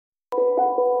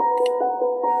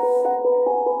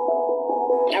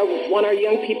want our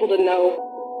young people to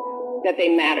know that they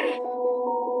matter,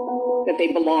 that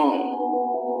they belong.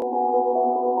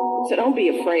 So don't be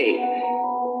afraid.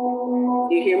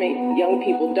 You hear me? Young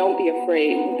people, don't be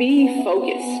afraid. Be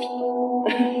focused.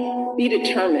 Be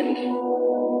determined.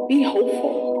 Be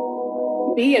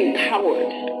hopeful. Be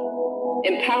empowered.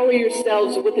 Empower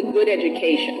yourselves with a good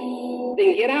education.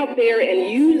 Then get out there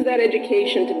and use that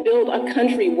education to build a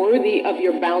country worthy of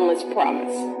your boundless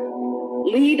promise.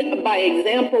 Lead by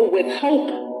example with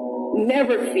hope.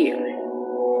 Never fear.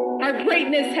 Our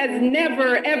greatness has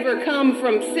never, ever come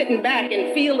from sitting back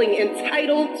and feeling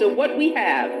entitled to what we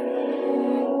have.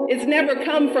 It's never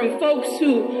come from folks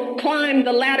who climb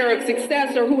the ladder of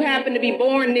success or who happen to be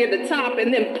born near the top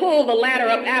and then pull the ladder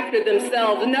up after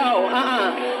themselves. No,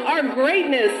 Our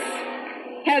greatness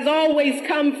has always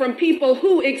come from people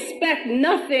who expect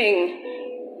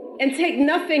nothing and take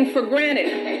nothing for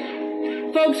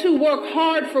granted. Folks who work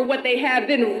hard for what they have,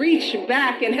 then reach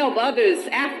back and help others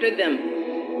after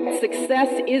them.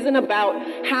 Success isn't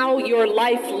about how your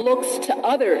life looks to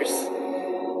others.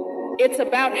 It's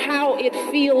about how it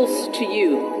feels to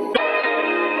you.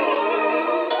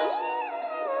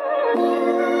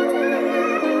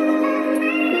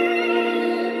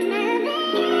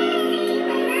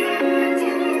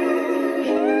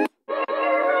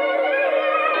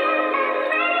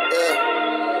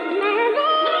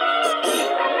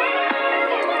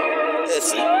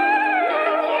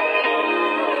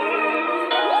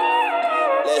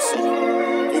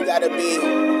 You gotta be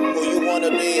who you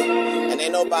wanna be, and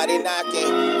ain't nobody knocking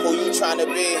who you tryna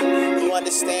be. You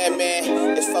understand,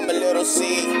 man? It's from a little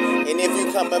seed, and if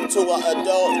you come up to an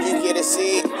adult, you get a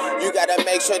seed. You gotta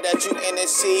make sure that you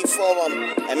intercede for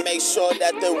them, and make sure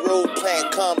that the root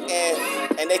plant come in,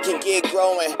 and they can get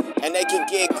growing, and they can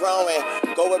get growing.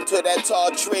 Go up to that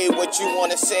tall tree, what you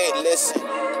wanna say, listen.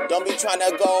 Don't be trying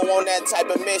to go on that type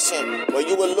of mission where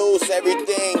you will lose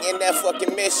everything in that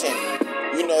fucking mission.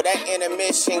 You know, that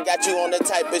intermission got you on the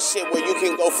type of shit where you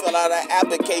can go fill out an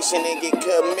application and get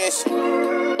commission.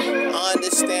 I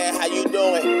understand how you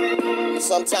doing.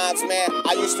 Sometimes, man,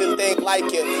 I used to think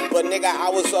like you, but nigga, I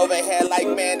was over here like,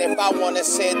 man, if I want to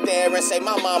sit there and say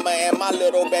my mama and my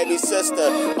little baby sister,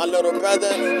 my little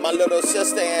brother, my little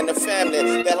sister, and the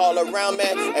family that all around,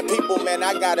 man, and people, man,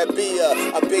 I gotta be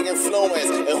a big influence,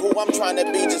 and who I'm trying to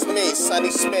be, just me,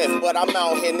 Sunny Smith, but I'm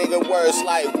out here, nigga, words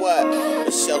like what?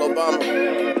 Michelle Obama.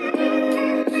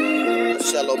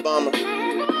 Michelle Obama.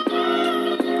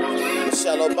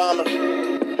 Michelle Obama.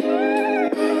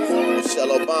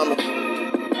 Michelle Obama.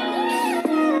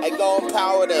 I go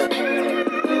empower them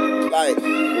like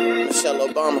Michelle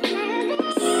Obama.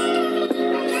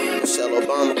 Michelle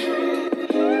Obama.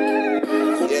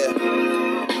 Yeah.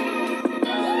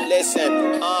 Listen,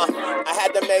 I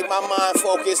had to make my mind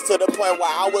focus to the point where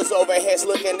I was over here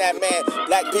looking at, man,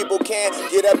 black people can't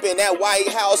get up in that White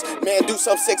House, man, do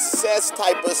some success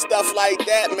type of stuff like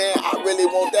that, man. I really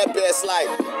want that best life.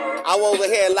 I'm over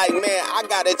here like, man, I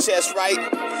got a chest right.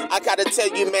 I gotta tell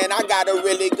you, man, I gotta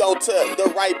really go to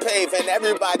the right pave. And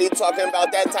everybody talking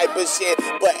about that type of shit,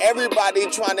 but everybody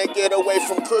trying to get away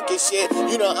from crooked shit.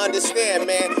 You don't understand,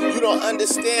 man. You don't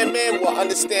understand, man. Well,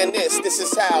 understand this. This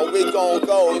is how we gon'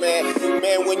 go, man.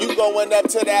 Man, when you going up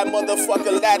to that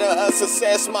motherfucking ladder of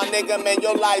success, my nigga, man,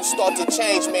 your life start to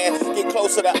change, man. Get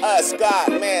closer to us, God,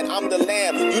 man. I'm the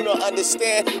lamb. You don't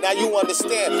understand? Now you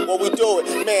understand what we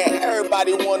doing, man.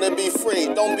 Everybody wanna be free.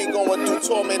 Don't be going through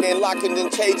torment and locking in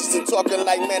cages and talking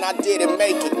like, man, I didn't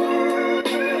make it.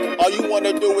 All you want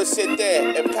to do is sit there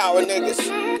and empower niggas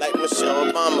like Michelle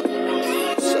Obama.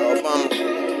 Michelle Obama.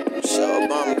 Michelle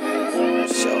Obama.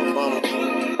 Michelle Obama.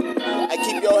 I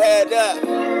keep your head up.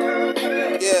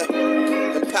 Yeah.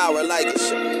 Empower like it.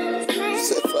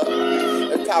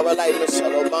 Empower like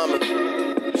Michelle Obama.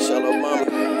 Michelle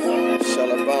Obama. Michelle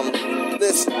Obama.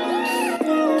 Listen.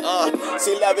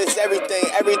 See, love is everything,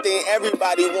 everything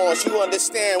everybody wants. You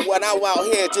understand what I'm out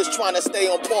here just trying to stay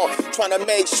on point, trying to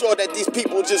make sure that these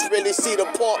people just really see the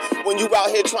point. When you out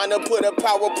here trying to put a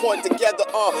PowerPoint together,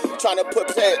 trying to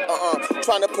put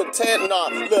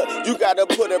look, you gotta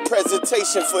put a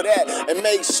presentation for that and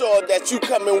make sure that you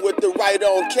coming with the right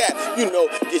on cap. You know,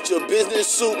 get your business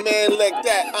suit, man, like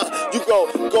that. You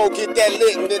go get that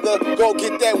lick, nigga. Go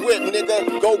get that whip,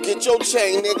 nigga. Go get your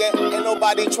chain, nigga. Ain't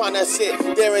nobody trying to sit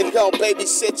there and go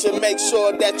babysit you. Make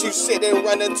sure that you sit and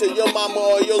run into your mama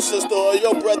or your sister or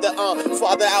your brother,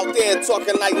 father out there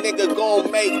talking like, nigga, gon'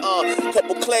 make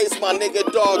couple clays, my nigga,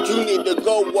 dog, you need to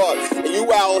go walk. And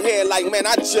you out here like, man,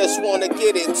 I just wanna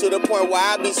get it to the point where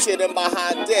I be sitting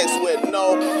behind desks with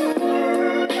no,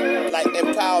 like,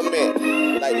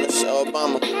 empowerment, like Michelle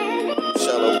Obama,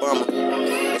 Michelle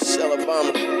Obama, Michelle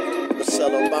Obama, Michelle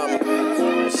Obama,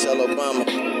 Michelle Obama,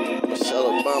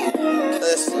 Michelle Obama.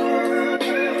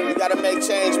 Listen, you gotta make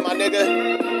change, my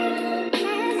nigga.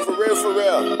 For real, for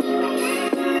real.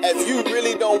 If you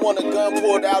really don't want a gun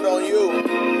pulled out on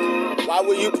you, why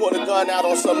would you pull a gun out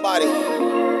on somebody?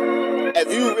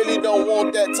 If you really don't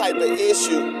want that type of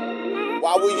issue,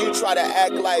 why would you try to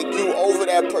act like you over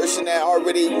that person that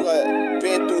already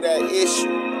been through that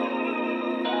issue?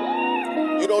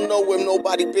 You don't know what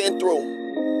nobody been through.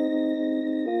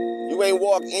 You ain't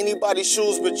walked anybody's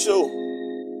shoes but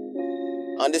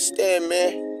you. Understand,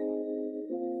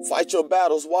 man? Fight your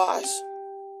battles wise.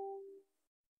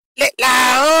 Let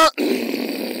loud.